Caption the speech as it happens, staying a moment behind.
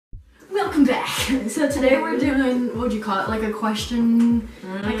Welcome back. So today we're doing, what would you call it? Like a question,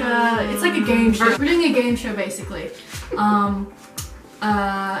 it's like a game show. We're doing a game show basically. Zaria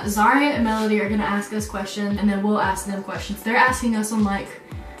and Melody are gonna ask us questions and then we'll ask them questions. They're asking us on like,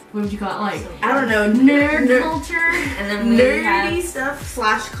 what would you call it? Like, I don't know, nerd culture. And then we nerdy stuff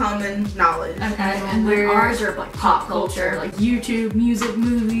 / common knowledge. Okay, and then ours are like pop culture, like YouTube, music,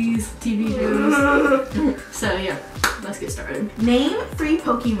 movies, TV shows. So yeah, let's get started. Name 3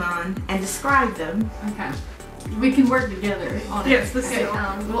 Pokemon and describe them. Okay. We can work together on it. Yes, this okay. is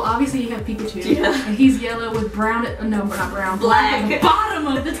Well, obviously you have Pikachu, Yeah. and he's yellow with brown. No, not brown. Black. At the bottom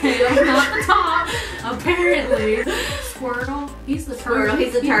of the tail, not the top. Apparently, Squirtle. He's the turtle. Squirtle,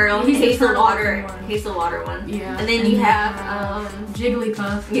 he's the turtle. He's the turtle water. one. He's the water one. Yeah. And then you have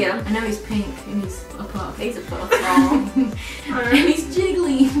Jigglypuff. yeah. I know he's pink and he's a puff. He's a puff. And he's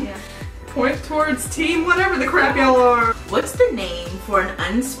jiggly. Yeah. Point towards team whatever the crap y'all are. What's the name for an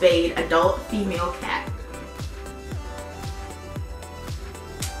unspayed adult female cat?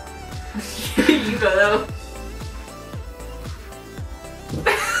 You go though.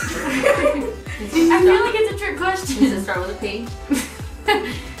 I feel like it's a trick Does it question. start with a P?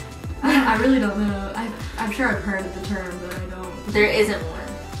 I really don't know. I'm sure I've heard of the term, but I don't. There isn't one.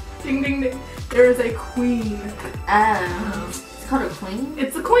 Ding ding ding. There is a queen. It's called a queen?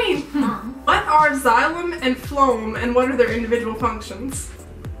 It's a queen. Huh. What are xylem and phloem and what are their individual functions?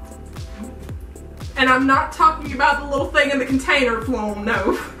 And I'm not talking about the little thing in the container phloem,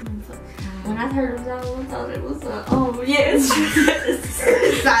 no. When I heard of that one, I thought it was oh yes.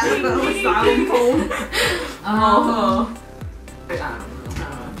 Xylophone. Oh.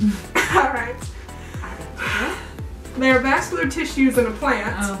 Alright. They are vascular tissues in a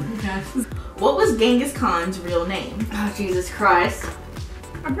plant. Oh, okay. What was Genghis Khan's real name? Oh Jesus Christ.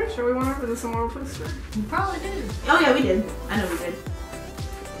 I'm pretty sure we went over this on World Twister. You probably did. Oh yeah, we did. I know we did.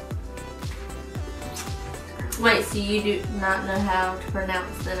 Wait, so you do not know how to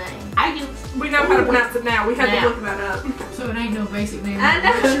pronounce the name? I do. We know how to pronounce it now. We had Yeah. to look that up. So it ain't no basic name. I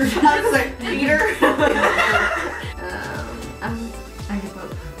know. I was like, Peter. I give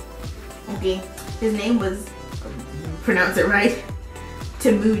up. Okay. His name was, pronounce it right,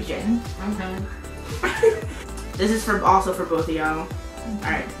 Temujin. Okay. This is also for both of y'all.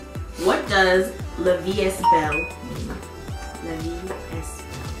 Alright. What does Levius Bell mean? Levius Bell.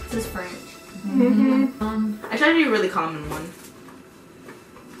 This is French. I tried to do a really common one.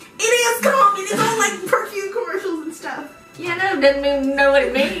 It is common! It's all like perfume commercials and stuff. Yeah, no, doesn't even know what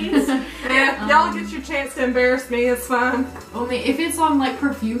it means. Yeah, y'all get your chance to embarrass me, it's fine. Well, I mean, if it's on like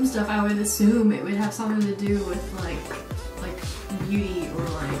perfume stuff, I would assume it would have something to do with like beauty or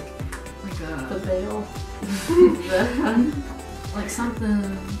like The veil. like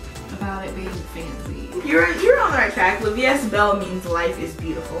something about it being fancy. You're on the right track. Levius Bell means life is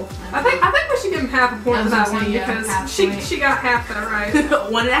beautiful. I think we should give him half a point I for was that gonna one say, yeah, because half she point. got half that right.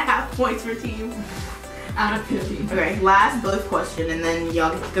 1.5 points for team. Out of 50. Okay, last both question and then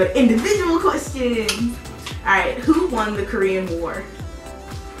y'all get to go to individual questions. Alright, who won the Korean War?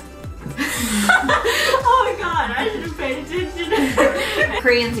 Oh my god, I should have paid attention.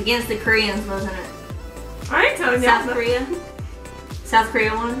 Koreans against the Koreans, wasn't it? I ain't telling y'all. South Korea? South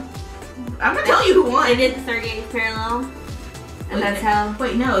Korea won? I'm gonna tell you who won. They did the 38th parallel. And Wait, that's how.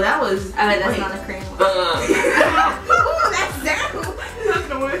 Wait, no, that was. Oh, wait, that's wait. not a Korean one. Oh, that's Zach. That's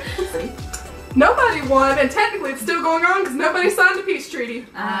noise. Nobody won, and technically it's still going on because nobody signed the peace treaty.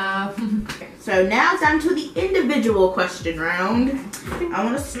 So now it's time to the individual question round. I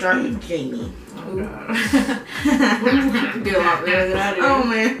want to start with Jamie. Do a lot better than I do. Oh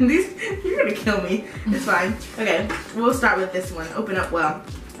man, you're gonna kill me. It's fine. Okay, we'll start with this one. Open up well.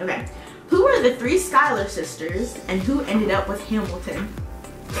 Okay. Who are the 3 Schuyler sisters and who ended up with Hamilton?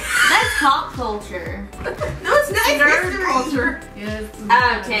 That's pop culture. No, it's not. It's Nerd history. culture. Yeah.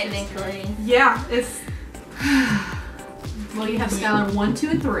 Oh, technically. Yeah, it's. Well, you have Skylar 1, 2,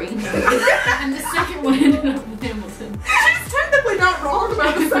 and 3, and the second one ended up with Hamilton. She's technically not wrong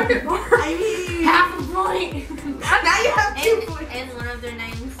about the second part. I mean, Half a point. now you have 2 points. And one of their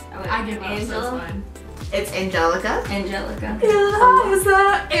names. Oh, I give up. So it's Angela. fine. It's Angelica. Angelica.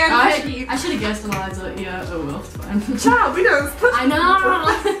 Eliza and Peggy. I should have guessed Eliza. Yeah. Oh well, it's fine. Child, we just put I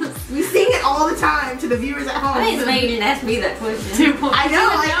know. We sing it all the time to the viewers at home. I think it's maybe you didn't ask me that question. 2 points. I know,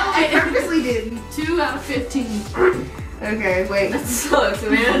 I purposely did. 2 out of 15. Okay, wait. That sucks,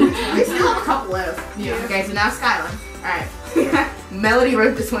 man. We still have a couple left. Yeah. Okay, so now Skylar. Alright. Melody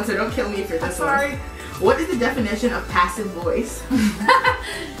wrote this one, so don't kill me for this Sorry. one. What is the definition of passive voice?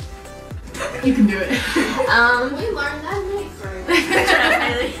 You can do it. We learned that next.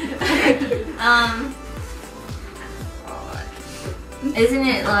 Isn't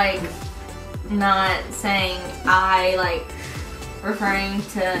it like not saying I, like referring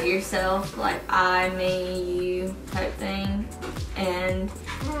to yourself, like I, me, you type thing, and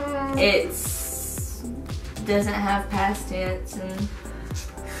it's doesn't have past tense and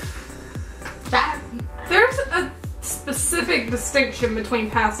that there's a specific distinction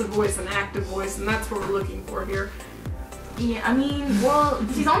between passive voice and active voice, and that's what we're looking for here. Yeah, I mean, well,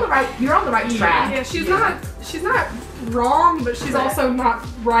 she's on the right. You're on the right track. Yeah, she's not wrong, but she's also not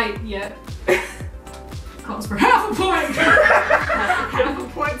right yet. Calls for half a point. Half a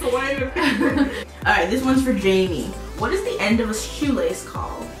point's away. All right, this one's for Jamie. What is the end of a shoelace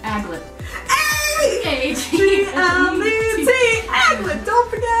called? Aglet. A-G-L-E-T. Aglet. Don't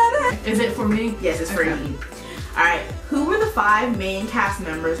forget it. Is it for me? Yes, it's for Okay. you. All right, who were the 5 main cast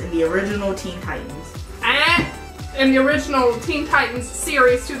members in the original Teen Titans? In the original Teen Titans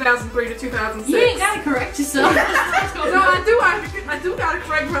series, 2003 to 2006. You ain't gotta correct yourself. No, I do gotta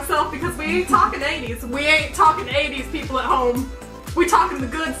correct myself because we ain't talking 80s. We ain't talking 80s people at home. We talking the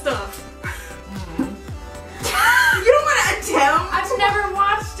good stuff. You don't want to attempt? I've never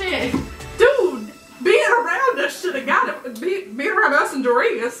watched it. Dude, being around us should have got it. Being around us and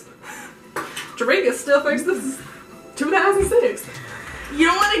Dorigas. Dorigas still thinks this is 2006. You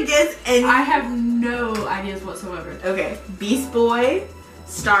don't want to guess any. I have no ideas whatsoever. Okay, Beast Boy,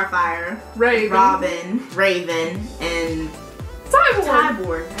 Starfire, Raven. Robin, Raven, and Cyborg.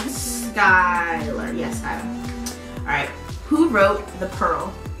 Cyborg. That's Skylar. Yes, Skylar. All right, who wrote The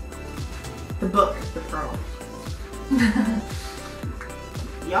Pearl? The book, The Pearl.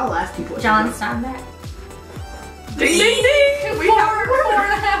 Y'all ask people. what John you know. Steinbeck. Ding, ding, ding. We have Four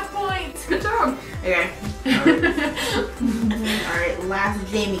and a half points. Good job. Okay. Alright, last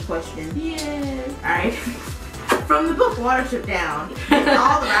Jamie question. Yay. Alright. From the book Watership Down,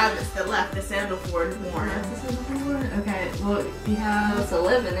 all the rabbits that left the Sandalford warren. Okay, well, you That's have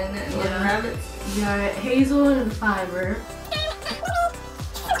 11, isn't it? 11 Yeah. rabbits. you got Hazel and Fiber.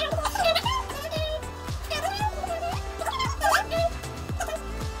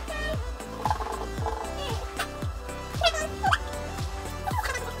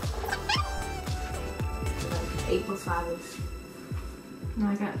 Eight plus 5 is. No,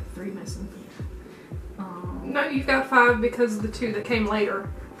 I got 3 missing. No, you've got 5 because of the 2 that came later.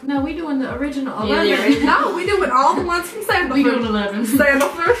 No, we doing the original Yeah, 11. the original. No, we doing all the ones from Sandalford. We doing 11.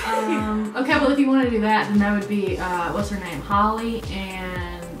 Sandalford. Okay, well, if you want to do that, then that would be, what's her name? Holly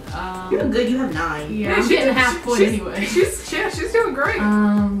and, You're good, you have 9. yeah, I'm getting half point anyway. She's doing great.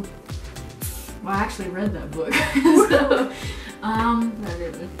 Well, I actually read that book. So, I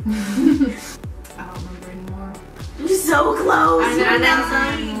didn't. I don't remember anymore. You're so close. I know, You're I know.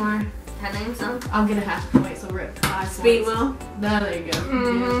 nine. Anymore. Her name's something. I'll get a half point, so we're at 5 points. Speedwell. There you go.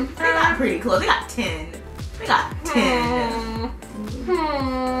 Mhm. They got pretty close. They got 10. They got 10.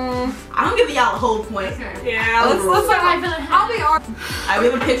 I'm giving y'all a whole point. Yeah, let's I'll be on. I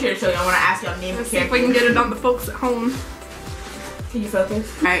have a picture to show you. I want to ask y'all to name the Let's see if character. we can get it on the folks at home. Can you focus?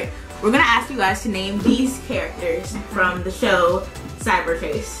 Alright, we're gonna ask you guys to name these characters from the show Cyber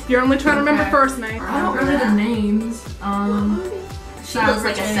Chase. You're only trying to remember Okay. first name. I don't remember the names. She looks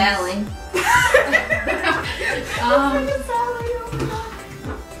like a Chase. Sally.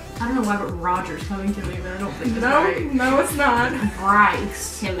 I don't know why, but Roger's coming to me, but I don't think that's No, right. no, it's not.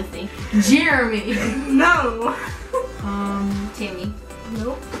 Bryce. Timothy. Jeremy. No. Timmy.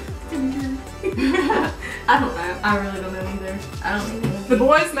 Nope. I don't know. I really don't know either. I don't even The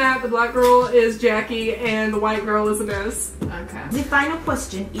boy's Matt, the black girl is Jackie, and the white girl is Inez. Okay. The final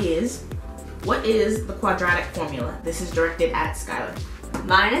question is, what is the quadratic formula? This is directed at Skylar.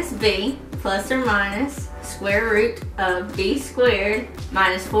 minus b plus or minus square root of b squared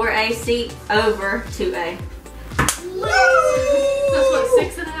minus 4ac over 2a. That's what,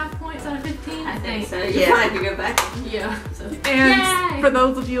 6.5 points out of 15? I think so. You Yeah. probably have to go back. Yeah. So, And Yay! for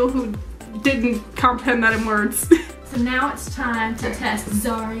those of you who didn't comprehend that in words. so now it's time to test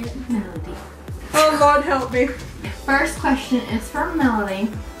Zaria and Melody. Oh Lord help me. First question is for Melody.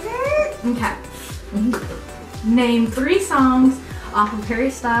 Okay. Name 3 songs off of Harry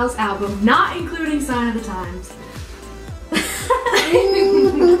Styles' album, not including Sign of the Times.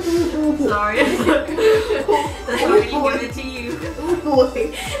 Sorry. That's why we give it to you. Oh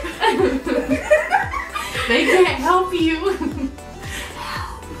boy. They can't help you.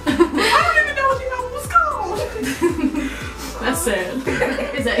 I don't even know what the album was called. That's sad.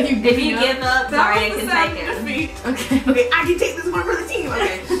 Is that you If giving you up? give up, Zaria can take it. defeat. Okay. Okay, I can take this one for the team.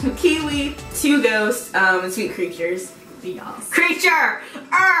 Okay. Kiwi, 2 ghosts, and sweet creatures. Yes. Creature!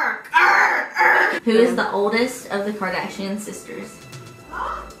 Who is the oldest of the Kardashian sisters?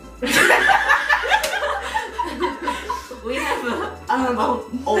 We have a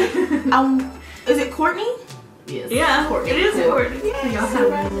Is it Courtney? Yes. Yeah, Courtney. it is Yeah. important. Y'all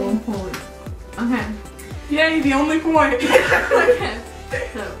have 1 point. Okay. Yay, the only point. Okay.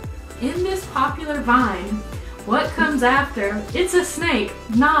 So, in this popular vine, what comes after? It's a snake.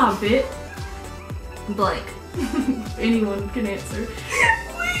 Nah, bit. Blank. Anyone can answer.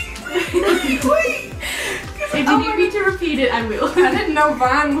 Wait. If you need me to repeat it, I will. I didn't know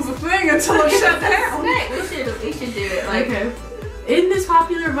Vine was a thing until it shut down. We should do it. Like, Okay. In this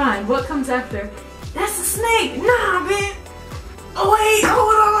popular vine, what comes after? That's a snake. Nah, bit. Oh wait,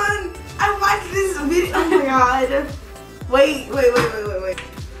 hold on. I watched this video. Oh my god. Wait.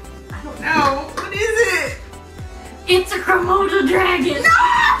 I don't know. What is it? It's a Komodo dragon. No.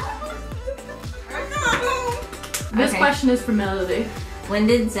 This Okay. question is for Melody. when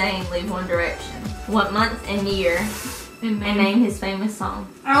did Zayn leave One Direction? What month and year? And name his famous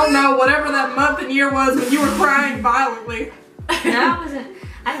song. I don't know, whatever that month and year was when you were crying violently. No, I wasn't.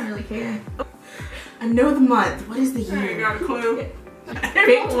 I didn't really care. I know the month. What is the I ain't year? got a clue. Pick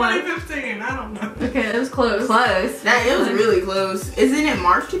April one. 2015, I don't know. Okay, that was close. Close. That it was really close. Isn't it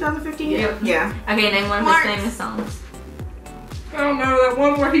March 2015? Yeah. Yeah. Okay, name one of Mark. his famous songs. I don't know, that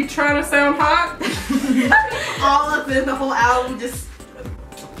one where he tried to sound hot. All up in the whole album just.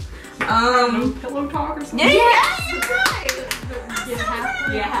 Pillow talk or something. Yeah, Get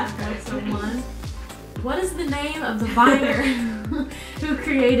half. Yeah, half Okay, so 1. What is the name of the viner who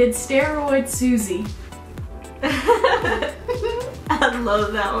created Steroid Susie? I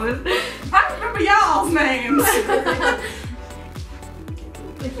love that one. I don't remember y'all's names.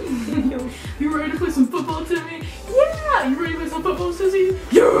 You ready to play some football, Timmy? Yeah! You ready to play some football, Susie?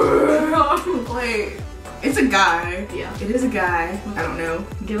 Yeah! Wait. It's a guy. Yeah. It is a guy. I don't know.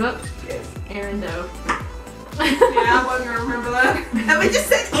 Give up? Yes. Aaron Doe. Yeah, I wasn't gonna remember that. If it just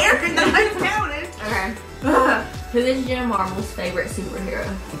said Aaron, then I counted. Okay. Ugh. Who is Jenna Marbles' favorite superhero?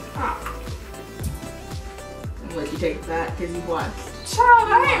 I'm gonna let you take that because you watched. Child,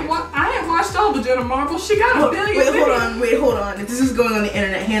 I ain't watched all the Jenna Marbles. She got a billion Wait, hold on. If this is going on the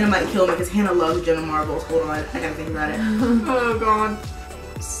internet, Hannah might kill me because Hannah loves Jenna Marbles. Hold on. I gotta think about it. Oh god.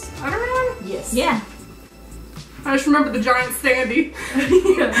 Spider-Man? Yes. Yeah. I just remember the giant Sandy.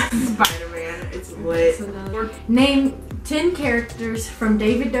 Spider-Man. It's lit. Name 10 characters from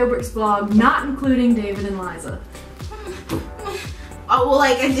David Dobrik's blog, not including David and Liza. Oh, well,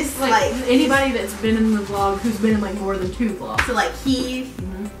 like, I just, like anybody that's been in the vlog who's been in like more than 2 vlogs. So, like, Heath,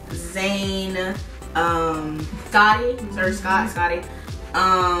 Zane, Scotty, or Scotty.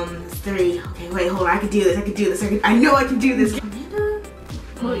 3. Okay, wait, hold on. I can do this. I know I can do this.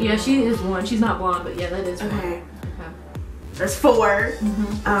 Well, yeah, she is 1. She's not blonde, but yeah, that is 1. Okay. There's 4.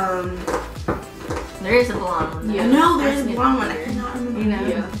 There is a blonde one. Yeah. No, there's That's one. I weird. cannot remember. You know?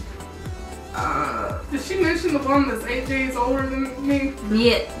 Yeah. Did she mention the one that's 8 days older than me?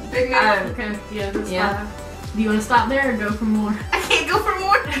 Yeah. Big man. Okay, yeah, that's Yeah. 5. Do you want to stop there or go for more? I can't go for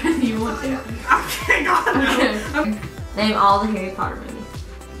more. Do you want to? Okay, God, no. Okay. Name all the Harry Potter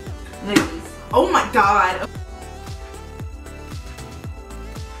movies. Oh my God.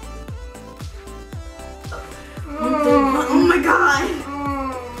 Oh my God.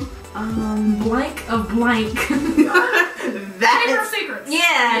 Blank of blank. That Chamber of is. Secrets.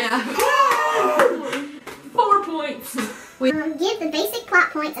 Yeah. 4 points. Give the basic plot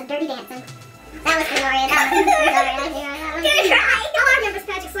points of Dirty Dancing. That was glorious. You're right. All I remember is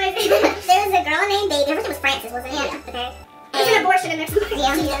Patrick Swayze. There was a girl named Baby. Her name was Frances, wasn't it? Yeah. Okay. There's an abortion in there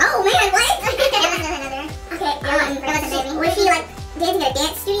somewhere. Yeah. Oh man, what? There was another. Okay. There was a baby. Was she like dancing at a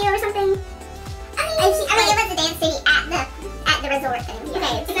dance studio or something? I mean, it was a dance studio at the resort thing.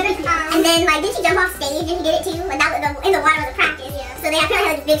 Okay. And then like, did she jump off stage and he did it too? Like that was in the water was a practice. Yeah. So they apparently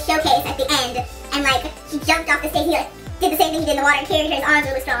had this big showcase at the end, and like she jumped off the stage. He like did the same thing he did in the water and carried her. His arms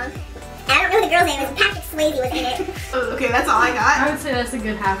really strong. And I don't know who the girl's name is. Patrick Swayze was in it. Okay, that's all I got. I would say that's a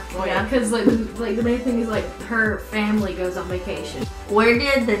good half point. Yeah. Because like the main thing is like her family goes on vacation. Where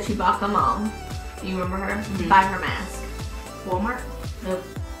did the Chewbacca mom, do you remember her, buy her mask? Walmart. Nope.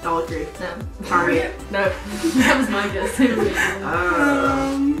 Dollar Tree. No. Target. Nope. That was my guess too.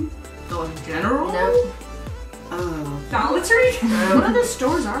 Dollar General. Nope. Dollar Tree? What other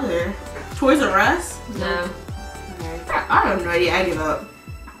stores are there? Toys R Us. No. Okay. I have no idea. I give up.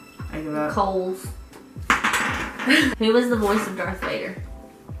 Coles. Who was the voice of Darth Vader?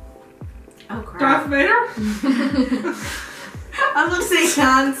 Oh crap. Darth Vader? I was gonna say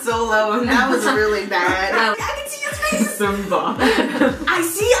Han Solo, and that was really bad. No. I can see his face. Simba. I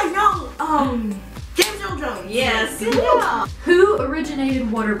know. James Earl Jones. Yes. Yeah. Who originated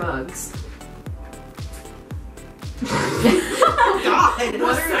water bugs? Oh God.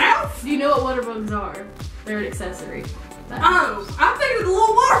 The South? Do you know what water bugs are? They're an accessory. Oh, I'm thinking of the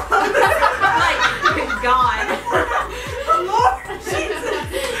little water bug. Like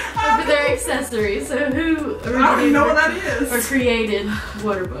know what that or is. created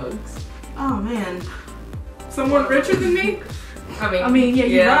water bugs? Oh man. Someone richer than me? I mean, yeah,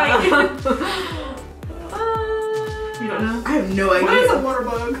 you're right. You don't know? I have no idea. What is a water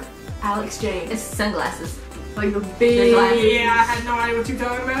bug? Alex James. It's sunglasses. Like the big. glasses. Yeah, I had no idea what you're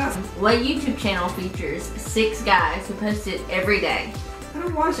talking about. What YouTube channel features 6 guys who post it every day? I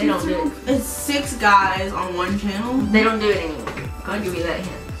don't watch They don't do YouTube. it. It's 6 guys on one channel. They don't do it anymore. I'll give you that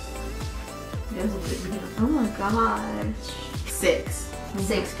hint. There's a big hint. Oh my gosh. 6.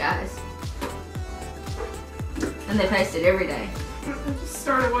 6 guys. And they post it every day. I just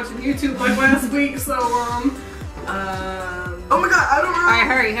started watching YouTube like last week, so Oh my god, I don't know.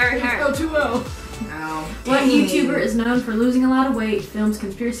 Alright, hurry. Oh, 2-0. No. What Dang. YouTuber is known for losing a lot of weight, films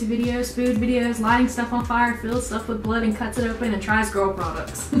conspiracy videos, food videos, lighting stuff on fire, fills stuff with blood and cuts it open, and tries girl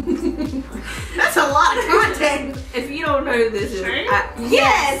products? That's a lot of content. If you don't know this, Shane?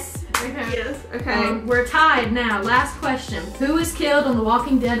 Yes. Okay. yes. okay. We're tied now. Last question. Who was killed on The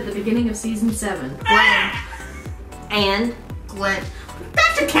Walking Dead at the beginning of season 7? Glenn. And Glenn.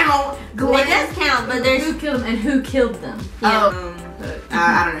 That should count. it does count, but there's Who killed them and who killed them? yeah.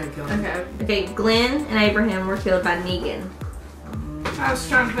 I don't know who killed him. Okay. Okay, Glenn and Abraham were killed by Negan. I was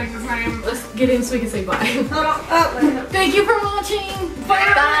trying to think his name. Let's get in so we can say bye. Hold on. Oh, Thank you for watching.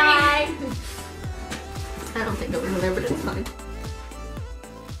 Bye. bye. I don't think it was there, but it's fine.